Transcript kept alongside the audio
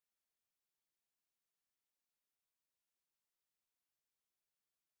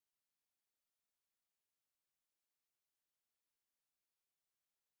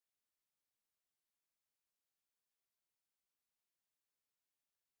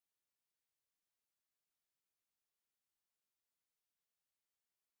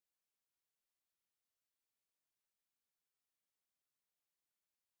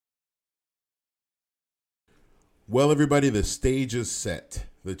Well, everybody, the stage is set.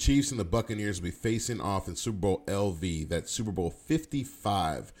 The Chiefs and the Buccaneers will be facing off in Super Bowl LV. That's Super Bowl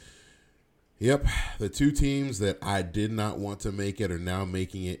 55. Yep, the two teams that I did not want to make it are now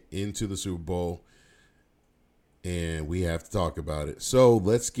making it into the Super Bowl. And we have to talk about it. So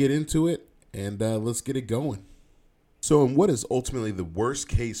let's get into it and let's get it going. So in what is ultimately the worst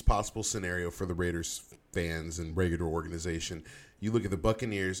case possible scenario for the Raiders fans and regular organization, you look at the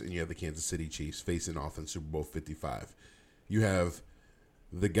Buccaneers and you have the Kansas City Chiefs facing off in Super Bowl 55. You have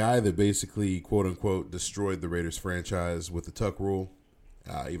the guy that basically, quote unquote, destroyed the Raiders franchise with the tuck rule,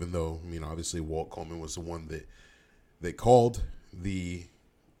 even though, obviously Walt Coleman was the one that called the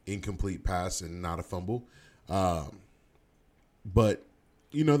incomplete pass and not a fumble. But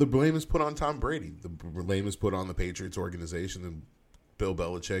the blame is put on Tom Brady. The blame is put on the Patriots organization and Bill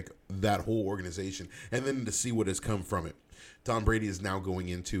Belichick, that whole organization. And then to see what has come from it. Tom Brady is now going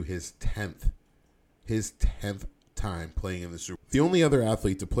into his 10th time playing in the Super Bowl. The only other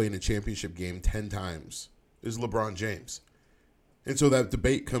athlete to play in a championship game 10 times is LeBron James. And so that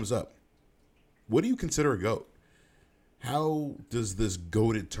debate comes up. What do you consider a GOAT? How does this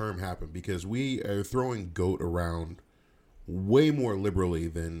GOATed term happen? Because we are throwing GOAT around way more liberally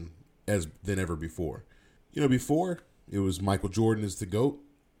than ever before. Before it was Michael Jordan is the GOAT,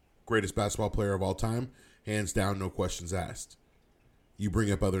 greatest basketball player of all time, hands down, no questions asked. You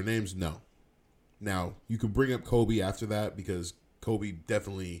bring up other names, no. Now you could bring up Kobe after that because Kobe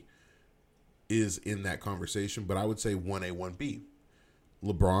definitely is in that conversation. But I would say 1A, 1B.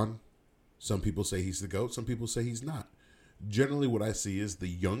 LeBron, some people say he's the GOAT, some people say he's not. Generally, what I see is the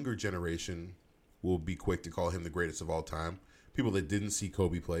younger generation will be quick to call him the greatest of all time. People that didn't see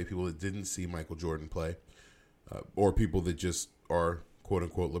Kobe play, people that didn't see Michael Jordan play, or people that just are,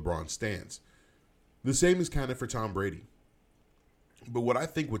 quote-unquote, LeBron stans. The same is kind of for Tom Brady. But what I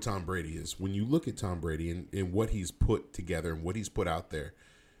think with Tom Brady is when you look at Tom Brady and what he's put together and what he's put out there,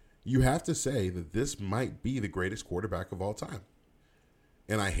 you have to say that this might be the greatest quarterback of all time.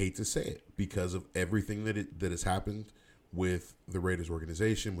 And I hate to say it because of everything that has happened with the Raiders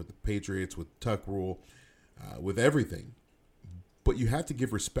organization, with the Patriots, with Tuck Rule, with everything. But you have to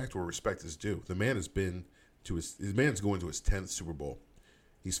give respect where respect is due. The man man's going to his 10th Super Bowl.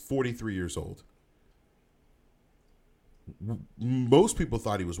 He's 43 years old. Most people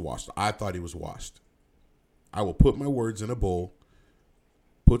thought he was washed. I thought he was washed. I will put my words in a bowl,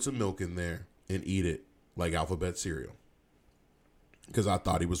 put some milk in there, and eat it like alphabet cereal. Because I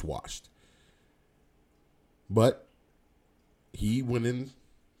thought he was washed. But he went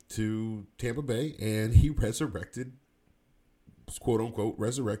into Tampa Bay and he resurrected, quote unquote,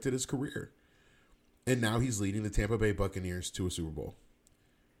 resurrected his career. And now he's leading the Tampa Bay Buccaneers to a Super Bowl.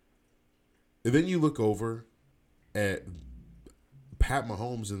 And then you look over at Pat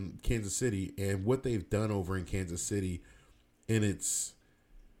Mahomes in Kansas City and what they've done over in Kansas City. And it's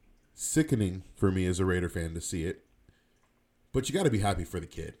sickening for me as a Raider fan to see it. But you got to be happy for the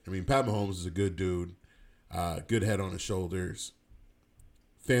kid. Pat Mahomes is a good dude. Good head on his shoulders.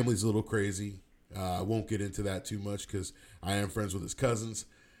 Family's a little crazy. I won't get into that too much because I am friends with his cousins.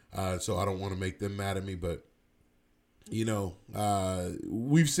 So I don't want to make them mad at me. But,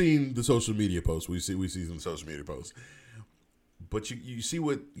 we've seen the social media posts. We see some social media posts. But you see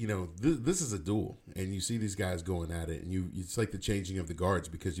what, this is a duel. And you see these guys going at it. And it's like the changing of the guards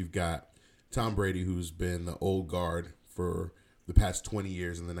because you've got Tom Brady, who's been the old guard for the past 20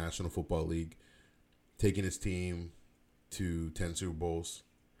 years in the National Football League, taking his team to 10 Super Bowls.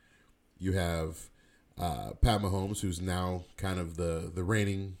 You have Pat Mahomes, who's now kind of the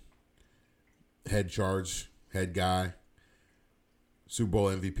reigning head guy, Super Bowl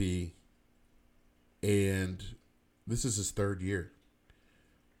MVP, and this is his third year.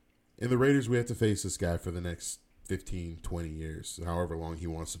 In the Raiders, we have to face this guy for the next 15, 20 years, however long he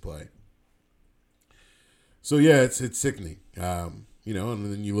wants to play. So, yeah, it's sickening. And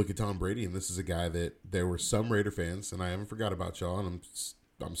then you look at Tom Brady, and this is a guy that there were some Raider fans, and I haven't forgot about y'all, and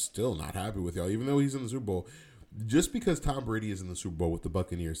I'm still not happy with y'all, even though he's in the Super Bowl. Just because Tom Brady is in the Super Bowl with the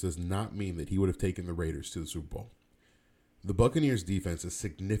Buccaneers does not mean that he would have taken the Raiders to the Super Bowl. The Buccaneers' defense is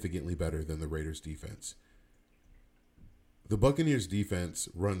significantly better than the Raiders' defense. The Buccaneers' defense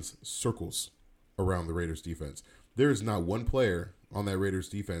runs circles around the Raiders' defense. There is not one player on that Raiders'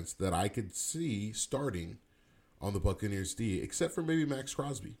 defense that I could see starting on the Buccaneers D, except for maybe Max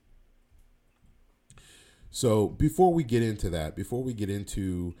Crosby. So before we get into that, before we get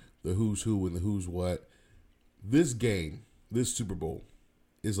into the who's who and the who's what, this game, this Super Bowl,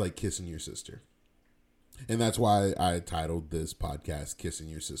 is like kissing your sister. And that's why I titled this podcast Kissing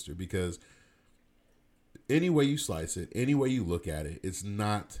Your Sister, because any way you slice it, any way you look at it, it's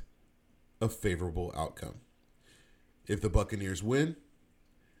not a favorable outcome. If the Buccaneers win,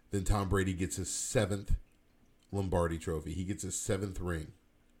 then Tom Brady gets his 7th Lombardi trophy. He gets his 7th ring.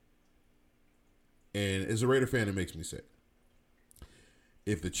 And as a Raider fan, it makes me sick.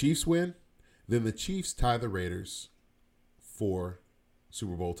 If the Chiefs win, then the Chiefs tie the Raiders for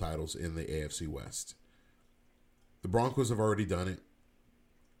Super Bowl titles in the AFC West. The Broncos have already done it.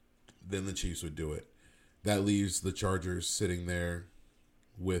 Then the Chiefs would do it. That leaves the Chargers sitting there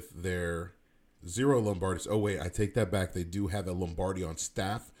with their 0 Lombardis. Oh, wait, I take that back. They do have a Lombardi on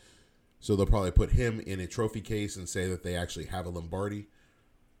staff. So they'll probably put him in a trophy case and say that they actually have a Lombardi.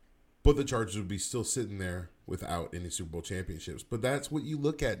 But the Chargers would be still sitting there without any Super Bowl championships. But that's what you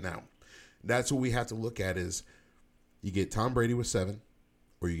look at now. That's what we have to look at is you get Tom Brady with 7,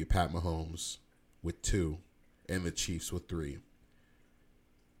 or you get Pat Mahomes with 2, and the Chiefs with 3.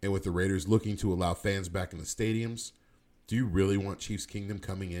 And with the Raiders looking to allow fans back in the stadiums, do you really want Chiefs Kingdom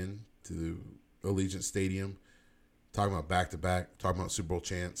coming in to Allegiant Stadium, talking about back-to-back, talking about Super Bowl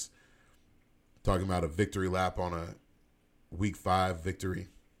chants, talking about a victory lap on a Week 5 victory?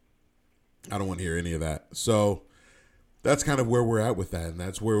 I don't want to hear any of that. So that's kind of where we're at with that, and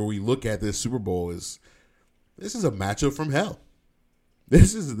that's where we look at this Super Bowl is this is a matchup from hell.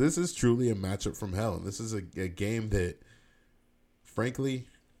 This is truly a matchup from hell, and this is a game that, frankly,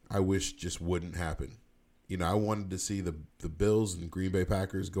 I wish just wouldn't happen. You know, I wanted to see the Bills and Green Bay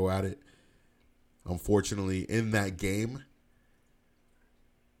Packers go at it. Unfortunately, in that game,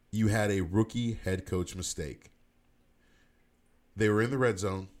 you had a rookie head coach mistake. They were in the red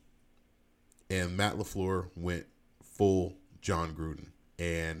zone, and Matt LaFleur went full John Gruden.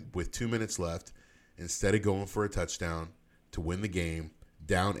 And with 2 minutes left, instead of going for a touchdown to win the game,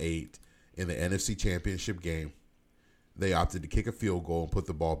 down 8 in the NFC Championship game, they opted to kick a field goal and put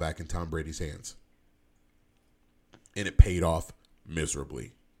the ball back in Tom Brady's hands. And it paid off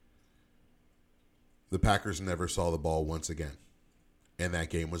miserably. The Packers never saw the ball once again. And that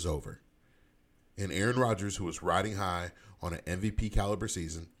game was over. And Aaron Rodgers, who was riding high on an MVP caliber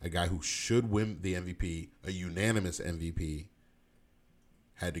season, a guy who should win the MVP, a unanimous MVP,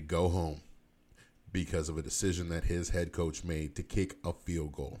 had to go home because of a decision that his head coach made to kick a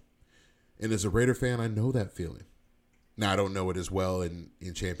field goal. And as a Raider fan, I know that feeling. Now, I don't know it as well in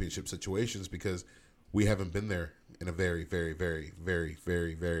championship situations because we haven't been there in a very, very, very, very,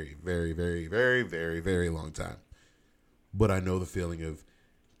 very, very, very, very, very, very, very long time. But I know the feeling of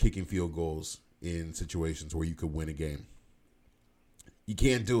kicking field goals in situations where you could win a game. You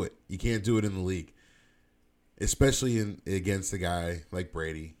can't do it. You can't do it in the league, especially against a guy like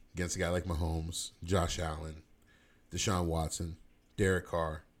Brady, against a guy like Mahomes, Josh Allen, Deshaun Watson, Derek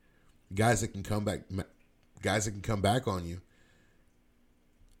Carr, guys that can come back on you.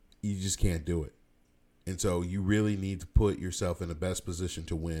 You just can't do it. And so you really need to put yourself in the best position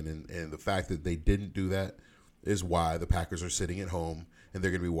to win. And the fact that they didn't do that is why the Packers are sitting at home and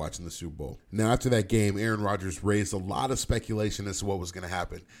they're going to be watching the Super Bowl. Now, after that game, Aaron Rodgers raised a lot of speculation as to what was going to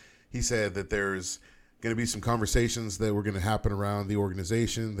happen. He said that there's going to be some conversations that were going to happen around the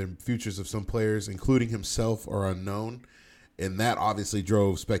organization. The futures of some players, including himself, are unknown. And that obviously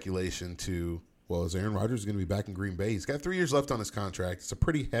drove speculation to, well, is Aaron Rodgers going to be back in Green Bay? He's got 3 years left on his contract. It's a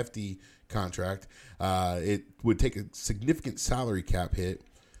pretty hefty contract. It would take a significant salary cap hit.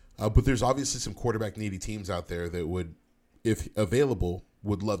 But there's obviously some quarterback-needy teams out there that would, if available,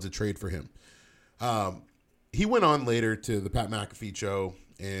 would love to trade for him. He went on later to the Pat McAfee show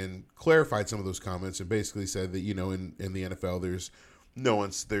and clarified some of those comments and basically said that, you know, in the NFL,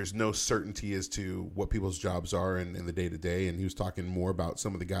 there's no certainty as to what people's jobs are in the day-to-day, and he was talking more about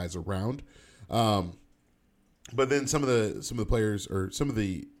some of the guys around. But then some of the players or some of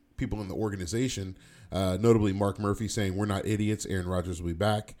the people in the organization, notably Mark Murphy saying, "We're not idiots. Aaron Rodgers will be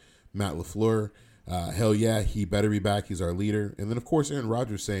back." Matt LaFleur, hell yeah, he better be back. He's our leader. And then, of course, Aaron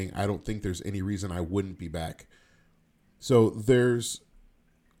Rodgers saying, "I don't think there's any reason I wouldn't be back." So there's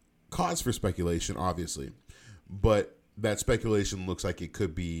cause for speculation, obviously. But that speculation looks like it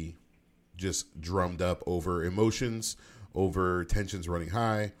could be just drummed up over emotions, over tensions running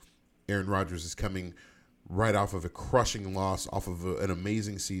high. Aaron Rodgers is coming right off of a crushing loss, off of an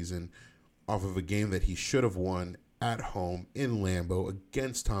amazing season, off of a game that he should have won at home in Lambeau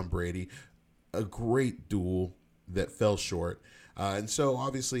against Tom Brady, a great duel that fell short. And so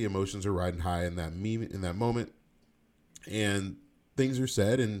obviously emotions are riding high in that moment, and things are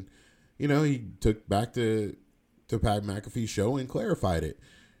said. And, you know, he took back to Pat McAfee's show and clarified it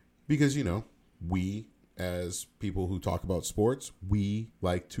because, you know, we as people who talk about sports, we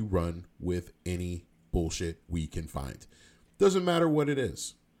like to run with any bullshit we can find. Doesn't matter what it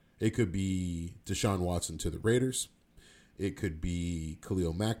is. It could be Deshaun Watson to the Raiders. It could be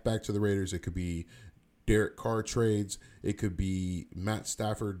Khalil Mack back to the Raiders. It could be Derek Carr trades. It could be Matt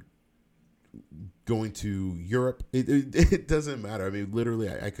Stafford going to Europe. It doesn't matter. I mean, literally,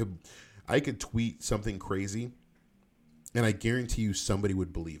 I could tweet something crazy, and I guarantee you somebody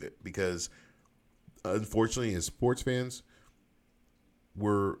would believe it, because unfortunately, as sports fans,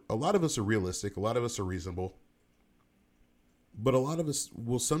 a lot of us are realistic, a lot of us are reasonable, but a lot of us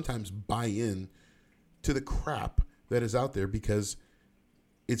will sometimes buy in to the crap that is out there because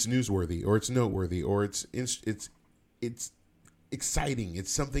it's newsworthy or it's noteworthy or it's exciting.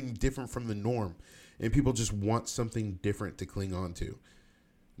 It's something different from the norm, and people just want something different to cling on to.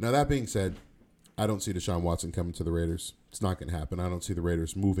 Now, that being said, I don't see Deshaun Watson coming to the Raiders. It's not going to happen. I don't see the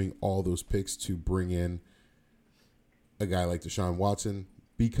Raiders moving all those picks to bring in a guy like Deshaun Watson,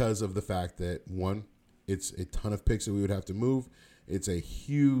 because of the fact that, one, it's a ton of picks that we would have to move. It's a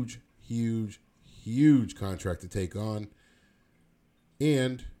huge, huge, huge contract to take on.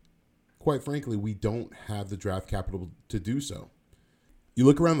 And quite frankly, we don't have the draft capital to do so. You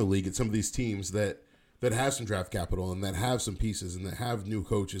look around the league at some of these teams that have some draft capital and that have some pieces and that have new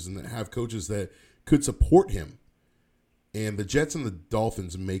coaches and that have coaches that could support him. And the Jets and the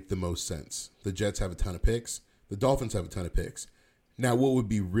Dolphins make the most sense. The Jets have a ton of picks. The Dolphins have a ton of picks. Now, what would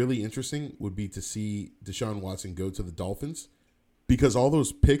be really interesting would be to see Deshaun Watson go to the Dolphins, because all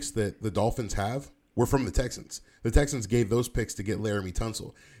those picks that the Dolphins have were from the Texans. The Texans gave those picks to get Laramie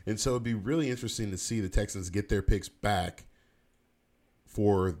Tunsil. And so it'd be really interesting to see the Texans get their picks back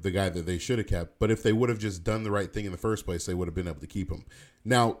for the guy that they should have kept. But if they would have just done the right thing in the first place, they would have been able to keep him.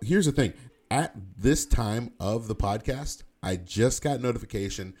 Now, here's the thing. At this time of the podcast, I just got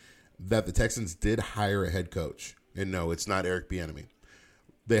notification that the Texans did hire a head coach. And no, it's not Eric Bieniemy.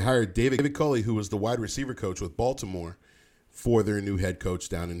 They hired David Culley, who was the wide receiver coach with Baltimore, for their new head coach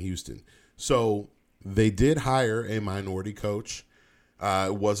down in Houston. So they did hire a minority coach.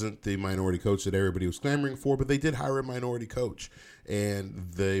 It wasn't the minority coach that everybody was clamoring for, but they did hire a minority coach.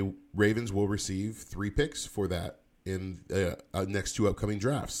 And the Ravens will receive 3 picks for that in next 2 upcoming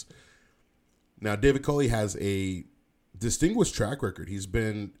drafts. Now, David Culley has a distinguished track record. He's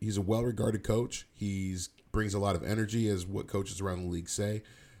a well-regarded coach. He brings a lot of energy, as what coaches around the league say.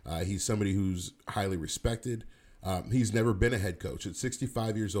 He's somebody who's highly respected. He's never been a head coach. At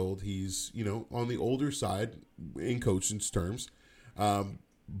 65 years old, he's on the older side in coaching terms,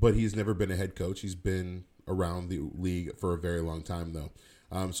 but he's never been a head coach. He's been around the league for a very long time, though.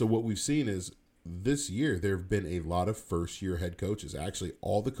 So what we've seen is this year there have been a lot of first-year head coaches. Actually,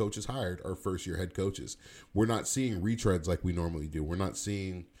 all the coaches hired are first-year head coaches. We're not seeing retreads like we normally do. We're not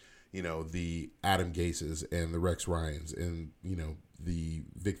seeing, the Adam Gases and the Rex Ryans and, the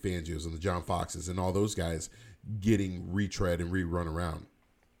Vic Fangios and the John Foxes and all those guys getting retread and rerun around.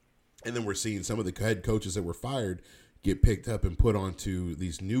 And then we're seeing some of the head coaches that were fired get picked up and put onto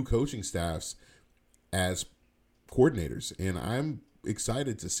these new coaching staffs as coordinators. And I'm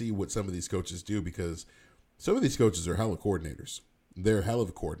excited to see what some of these coaches do, because some of these coaches are hella coordinators. They're hell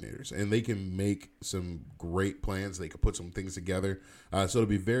of coordinators, and they can make some great plans. They can put some things together. So it'll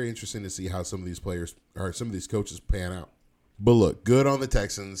be very interesting to see how some of these players or some of these coaches pan out. But look, good on the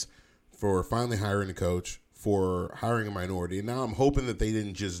Texans for finally hiring a coach, for hiring a minority. And now I'm hoping that they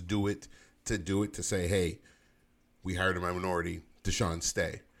didn't just do it to say, hey, we hired a minority, Deshaun,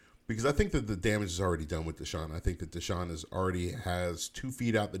 stay. Because I think that the damage is already done with Deshaun. I think that Deshaun already has 2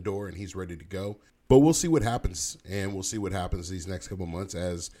 feet out the door and he's ready to go. But we'll see what happens, and we'll see what happens these next couple of months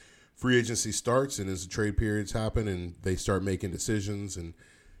as free agency starts and as the trade periods happen and they start making decisions, and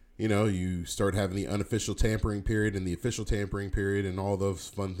you start having the unofficial tampering period and the official tampering period and all those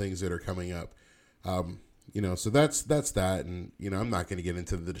fun things that are coming up. So that's that, and I'm not going to get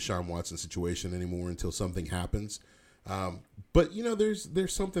into the Deshaun Watson situation anymore until something happens. But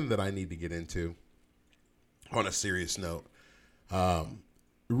there's something that I need to get into on a serious note.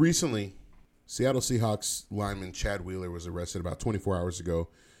 Recently, Seattle Seahawks lineman Chad Wheeler was arrested about 24 hours ago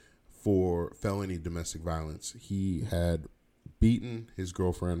for felony domestic violence. He had beaten his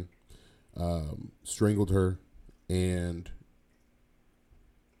girlfriend, strangled her, and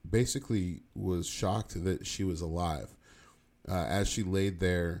basically was shocked that she was alive. As she laid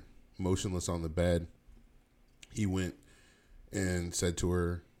there motionless on the bed, he went and said to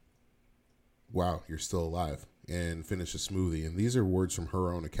her, "Wow, you're still alive," and finished a smoothie. And these are words from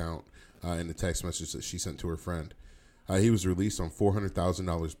her own account in the text message that she sent to her friend. He was released on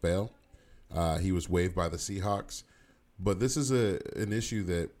 $400,000 bail. He was waived by the Seahawks. But this is an issue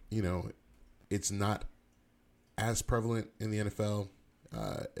that, it's not as prevalent in the NFL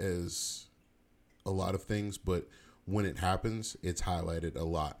as a lot of things, but when it happens, it's highlighted a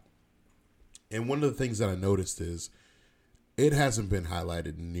lot. And one of the things that I noticed is it hasn't been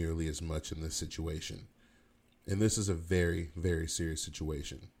highlighted nearly as much in this situation. And this is a very, very serious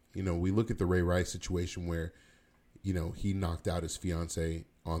situation. You know, we look at the Ray Rice situation where, you know, he knocked out his fiance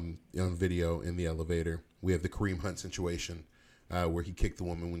on video in the elevator. We have the Kareem Hunt situation where he kicked the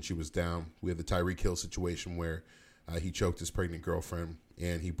woman when she was down. We have the Tyreek Hill situation where he choked his pregnant girlfriend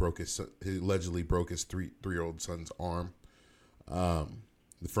and he allegedly broke his three-year-old son's arm. The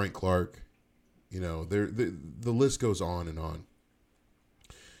Frank Clark, you know, the list goes on and on.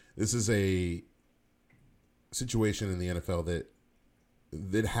 This is a situation in the NFL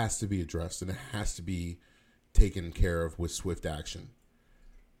that has to be addressed and it has to be taken care of with swift action.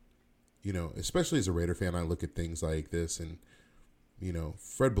 You know, especially as a Raider fan, I look at things like this and, you know,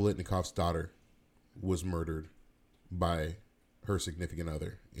 Fred Biletnikoff's daughter was murdered by her significant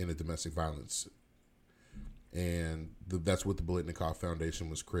other in a domestic violence. And that's what the Biletnikoff Foundation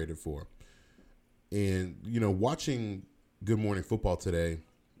was created for. And, you know, watching Good Morning Football today,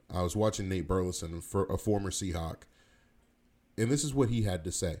 I was watching Nate Burleson, a former Seahawk, and this is what he had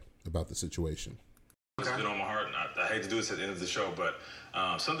to say about the situation. It's been on my heart, and I hate to do this at the end of the show, but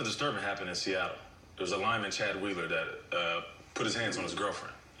something disturbing happened in Seattle. There was a lineman, Chad Wheeler, that put his hands on his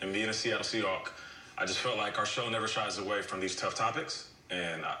girlfriend. And being a Seattle Seahawk, I just felt like our show never shies away from these tough topics,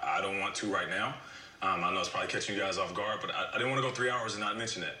 and I don't want to right now. I know it's probably catching you guys off guard, but I didn't want to go 3 hours and not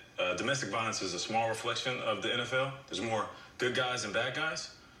mention it. Domestic violence is a small reflection of the NFL. There's more good guys and bad guys,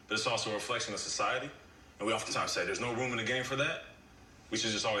 but it's also a reflection of society. And we oftentimes say there's no room in the game for that. We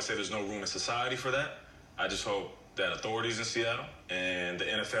should just always say there's no room in society for that. I just hope that authorities in Seattle and the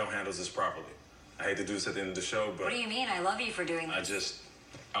NFL handles this properly. I hate to do this at the end of the show, but... What do you mean? I love you for doing this.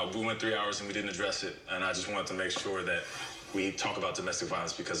 We went 3 hours and we didn't address it, and I just wanted to make sure that we talk about domestic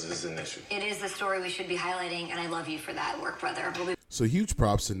violence because it is an issue. It is the story we should be highlighting, and I love you for that work, brother. So huge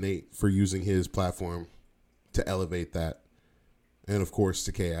props to Nate for using his platform to elevate that. And, of course,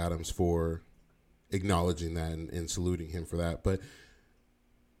 to Kay Adams for acknowledging that and saluting him for that. But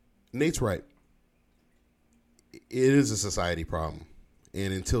Nate's right. It is a society problem.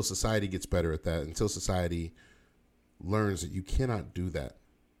 And until society gets better at that, until society learns that you cannot do that,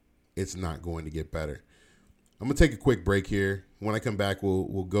 it's not going to get better. I'm going to take a quick break here. When I come back,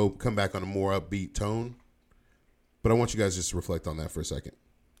 we'll come back on a more upbeat tone. But I want you guys just to reflect on that for a second.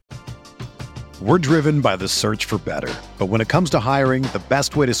 We're driven by the search for better. But when it comes to hiring, the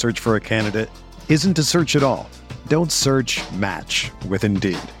best way to search for a candidate isn't to search at all. Don't search, match with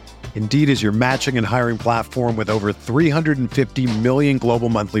Indeed. Indeed is your matching and hiring platform with over 350 million global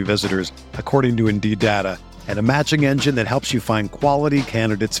monthly visitors, according to Indeed data, and a matching engine that helps you find quality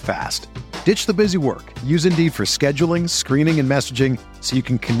candidates fast. Ditch the busy work. Use Indeed for scheduling, screening, and messaging so you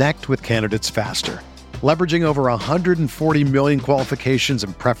can connect with candidates faster. Leveraging over 140 million qualifications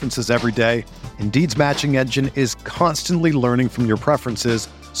and preferences every day, Indeed's matching engine is constantly learning from your preferences,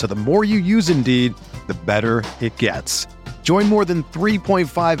 so the more you use Indeed, the better it gets. Join more than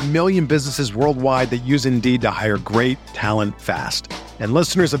 3.5 million businesses worldwide that use Indeed to hire great talent fast. And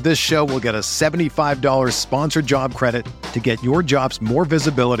listeners of this show will get a $75 sponsored job credit to get your jobs more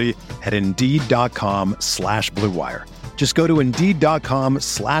visibility at Indeed.com/Blue Wire. Just go to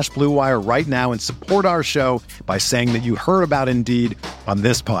Indeed.com/Blue Wire right now and support our show by saying that you heard about Indeed on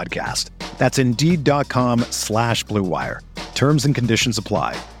this podcast. That's Indeed.com/Blue Wire. Terms and conditions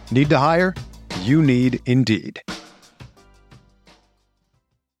apply. Need to hire? You need Indeed.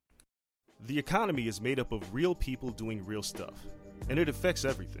 The economy is made up of real people doing real stuff, and it affects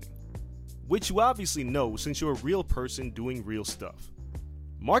everything. Which you obviously know since you're a real person doing real stuff.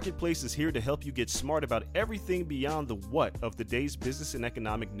 Marketplace is here to help you get smart about everything beyond the what of the day's business and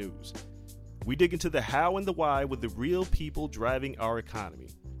economic news. We dig into the how and the why with the real people driving our economy.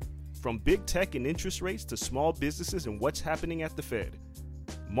 From big tech and interest rates to small businesses and what's happening at the Fed.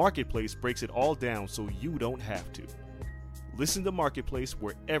 Marketplace breaks it all down so you don't have to. Listen to Marketplace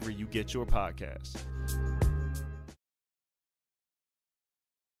wherever you get your podcasts.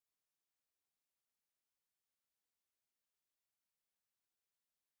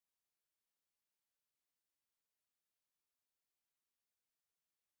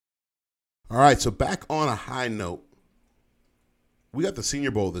 All right, so back on a high note, we got the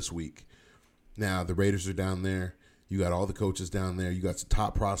Senior Bowl this week. Now, the Raiders are down there. You got all the coaches down there. You got some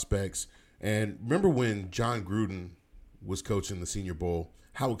top prospects. And remember when John Gruden was coaching the Senior Bowl,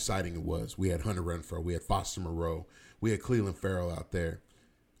 how exciting it was. We had Hunter Renfrow. We had Foster Moreau. We had Cleveland Farrell out there.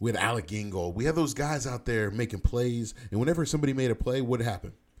 We had Alec Ingold. We had those guys out there making plays. And whenever somebody made a play, what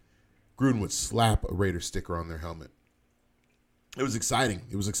happened? Gruden would slap a Raider sticker on their helmet. It was exciting.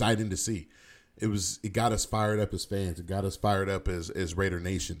 It was exciting to see. It got us fired up as fans. It got us fired up as Raider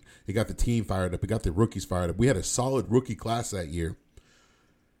Nation. It got the team fired up. It got the rookies fired up. We had a solid rookie class that year.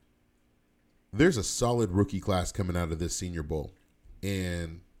 there's a solid rookie class coming out of this Senior Bowl.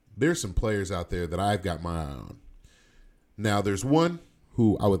 And there's some players out there that I've got my eye on. Now, there's one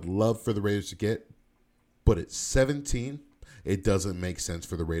who I would love for the Raiders to get, but at 17, it doesn't make sense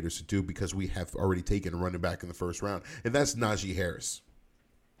for the Raiders to do because we have already taken a running back in the first round, and that's Najee Harris.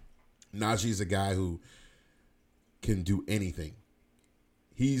 Najee's a guy who can do anything.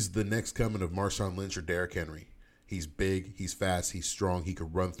 He's the next coming of Marshawn Lynch or Derrick Henry. He's big, he's fast, he's strong, he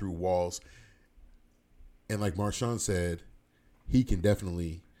can run through walls. And like Marshawn said, he can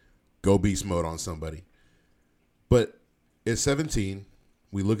definitely go beast mode on somebody. But at 17,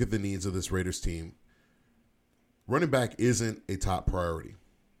 we look at the needs of this Raiders team. Running back isn't a top priority.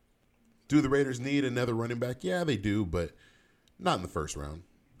 Do the Raiders need another running back? Yeah, they do, but not in the first round.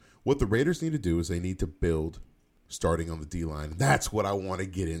 What the Raiders need to do is they need to build starting on the D-line. That's what I want to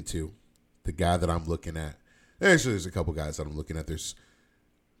get into, the guy that I'm looking at. Actually, there's a couple guys that I'm looking at. There's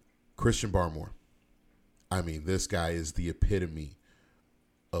Christian Barmore. I mean, this guy is the epitome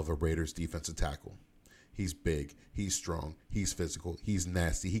of a Raiders defensive tackle. He's big, he's strong, he's physical, he's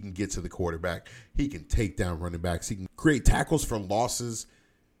nasty. He can get to the quarterback. He can take down running backs. He can create tackles for losses.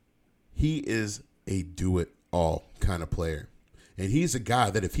 He is a do-it-all kind of player. And he's a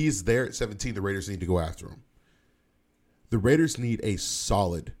guy that if he's there at 17, the Raiders need to go after him. The Raiders need a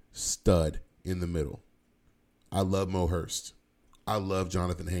solid stud in the middle. I love Mo Hurst. I love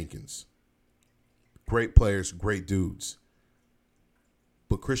Jonathan Hankins. Great players, great dudes.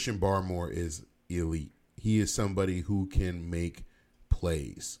 But Christian Barmore is elite. He is somebody who can make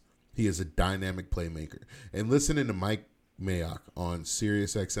plays. He is a dynamic playmaker. And listening to Mike Mayock on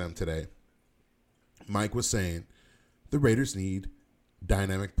SiriusXM today, Mike was saying the Raiders need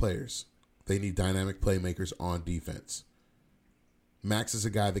dynamic players. They need dynamic playmakers on defense. Max is a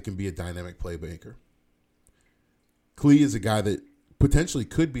guy that can be a dynamic playmaker. Klee is a guy that potentially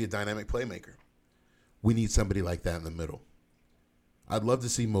could be a dynamic playmaker. We need somebody like that in the middle. I'd love to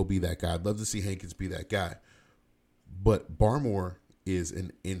see Mo be that guy. I'd love to see Hankins be that guy. But Barmore is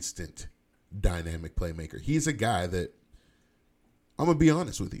an instant dynamic playmaker. He's a guy that, I'm going to be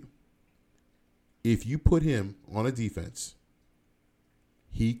honest with you, if you put him on a defense,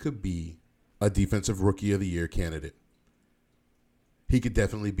 he could be a defensive rookie of the year candidate. He could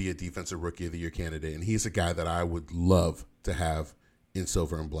definitely be a defensive rookie of the year candidate, and he's a guy that I would love to have in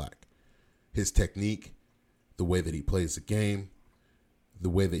silver and black. His technique, the way that he plays the game, the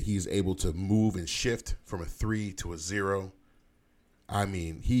way that he's able to move and shift from a 3 to a 0. I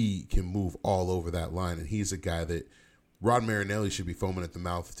mean, he can move all over that line, and he's a guy that Rod Marinelli should be foaming at the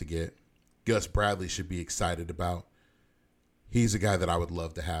mouth to get. Gus Bradley should be excited about. He's a guy that I would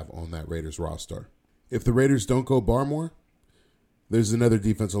love to have on that Raiders roster. If the Raiders don't go Barmore, there's another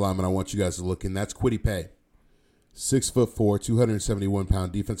defensive lineman I want you guys to look in. That's Kwity Paye. 6'4",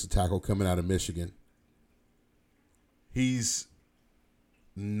 271-pound defensive tackle coming out of Michigan. He's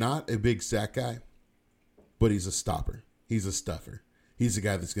not a big sack guy, but he's a stopper. He's a stuffer. He's a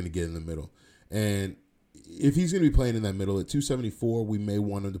guy that's going to get in the middle. And if he's going to be playing in that middle at 274, we may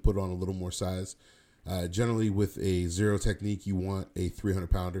want him to put on a little more size. Generally, with a zero technique, you want a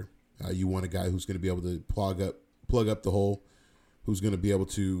 300-pounder. You want a guy who's going to be able to plug up the hole, who's going to be able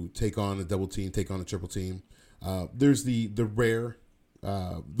to take on a double team, take on a triple team. There's the rare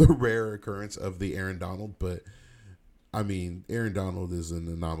occurrence of the Aaron Donald, but I mean, Aaron Donald is an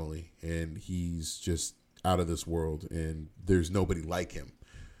anomaly, and he's just out of this world, and there's nobody like him.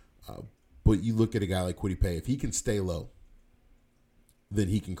 But you look at a guy like Kwity Paye, if he can stay low, then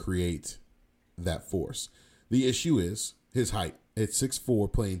he can create that force. The issue is his height. At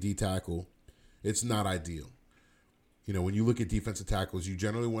 6'4", playing D tackle, it's not ideal. You know, when you look at defensive tackles, you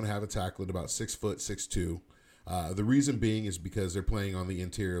generally want to have a tackle at about 6 foot, 6'2". The reason being is because they're playing on the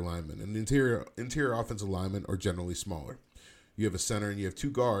interior linemen, and the interior offensive linemen are generally smaller. You have a center and you have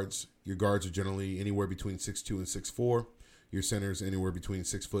two guards. Your guards are generally anywhere between 6'2" and 6'4". Your center's anywhere between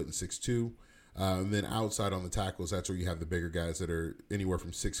 6 foot and 6'2". And then outside on the tackles, that's where you have the bigger guys that are anywhere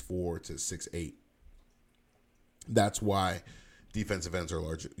from 6'4" to 6'8". That's why defensive ends are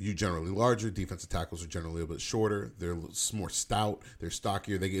larger. You generally larger. Defensive tackles are generally a little bit shorter. They're more stout. They're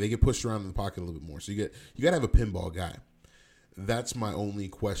stockier. They get pushed around in the pocket a little bit more. So you got to have a pinball guy. That's my only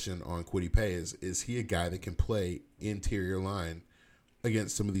question on Kwity Paye is he a guy that can play interior line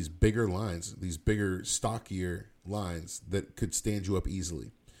against some of these bigger lines, these bigger, stockier lines that could stand you up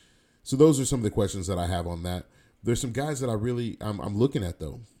easily? So those are some of the questions that I have on that. There's some guys that I'm looking at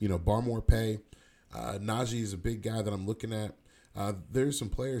though. You know, Barmore, Paye, Najee is a big guy that I'm looking at. There's some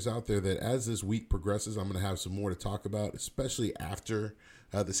players out there that as this week progresses, I'm going to have some more to talk about, especially after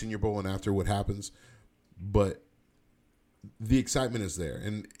the Senior Bowl and after what happens. But the excitement is there.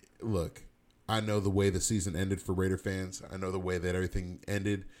 And look, I know the way the season ended for Raider fans. I know the way that everything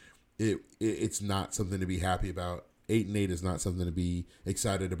ended. It's not something to be happy about. 8-8 is not something to be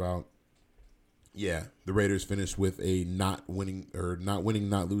excited about. Yeah, the Raiders finished with a not winning,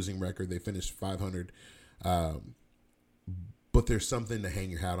 not losing record. They finished 500. But there's something to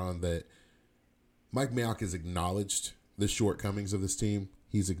hang your hat on that Mike Mayock has acknowledged the shortcomings of this team.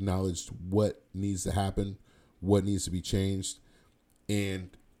 He's acknowledged what needs to happen, what needs to be changed.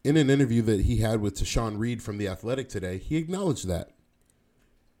 And in an interview that he had with Tashawn Reed from The Athletic today, he acknowledged that.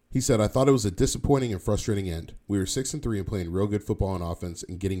 He said, "I thought it was a disappointing and frustrating end. We were 6-3 and playing real good football on offense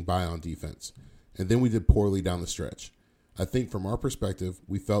and getting by on defense. And then we did poorly down the stretch. I think from our perspective,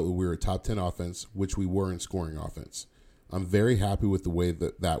 we felt that we were a top 10 offense, which we were in scoring offense. I'm very happy with the way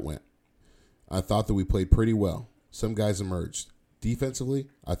that went. I thought that we played pretty well. Some guys emerged. Defensively,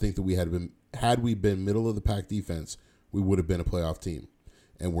 I think that had we been middle of the pack defense, we would have been a playoff team.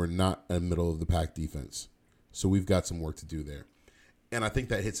 And we're not a middle of the pack defense. So we've got some work to do there." And I think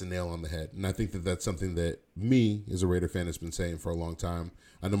that hits a nail on the head. And I think that that's something that me, as a Raider fan, has been saying for a long time.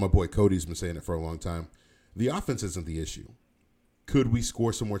 I know my boy Cody's been saying it for a long time. The offense isn't the issue. Could we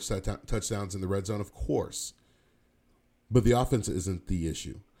score some more touchdowns in the red zone? Of course. But the offense isn't the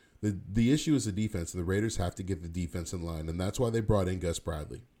issue. The issue is the defense, and the Raiders have to get the defense in line. And that's why they brought in Gus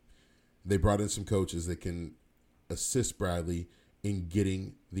Bradley. They brought in some coaches that can assist Bradley in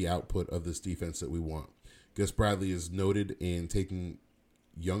getting the output of this defense that we want. Gus Bradley is noted in taking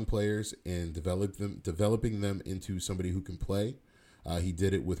young players and developing them into somebody who can play. He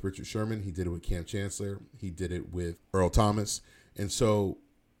did it with Richard Sherman. He did it with Cam Chancellor. He did it with Earl Thomas. And so,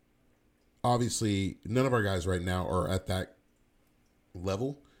 obviously, none of our guys right now are at that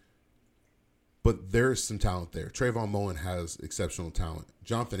level, but there's some talent there. Trayvon Mullen has exceptional talent.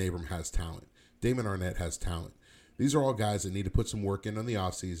 Jonathan Abram has talent. Damon Arnett has talent. These are all guys that need to put some work in on the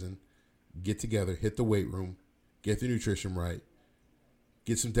offseason, get together, hit the weight room, get their nutrition right,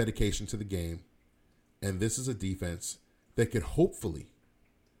 get some dedication to the game. And this is a defense that could hopefully,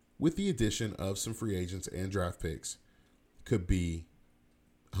 with the addition of some free agents and draft picks, could be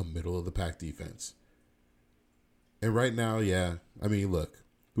a middle-of-the-pack defense. And right now, yeah, I mean, look,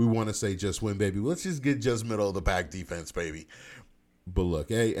 we want to say just win, baby. Let's just get just middle-of-the-pack defense, baby. But look,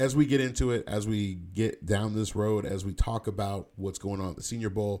 hey, as we get into it, as we get down this road, as we talk about what's going on at the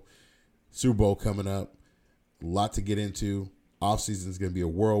Senior Bowl, Super Bowl coming up, a lot to get into. Offseason is going to be a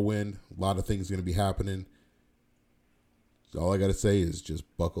whirlwind. A lot of things going to be happening. All I got to say is just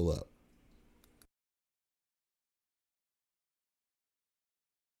buckle up.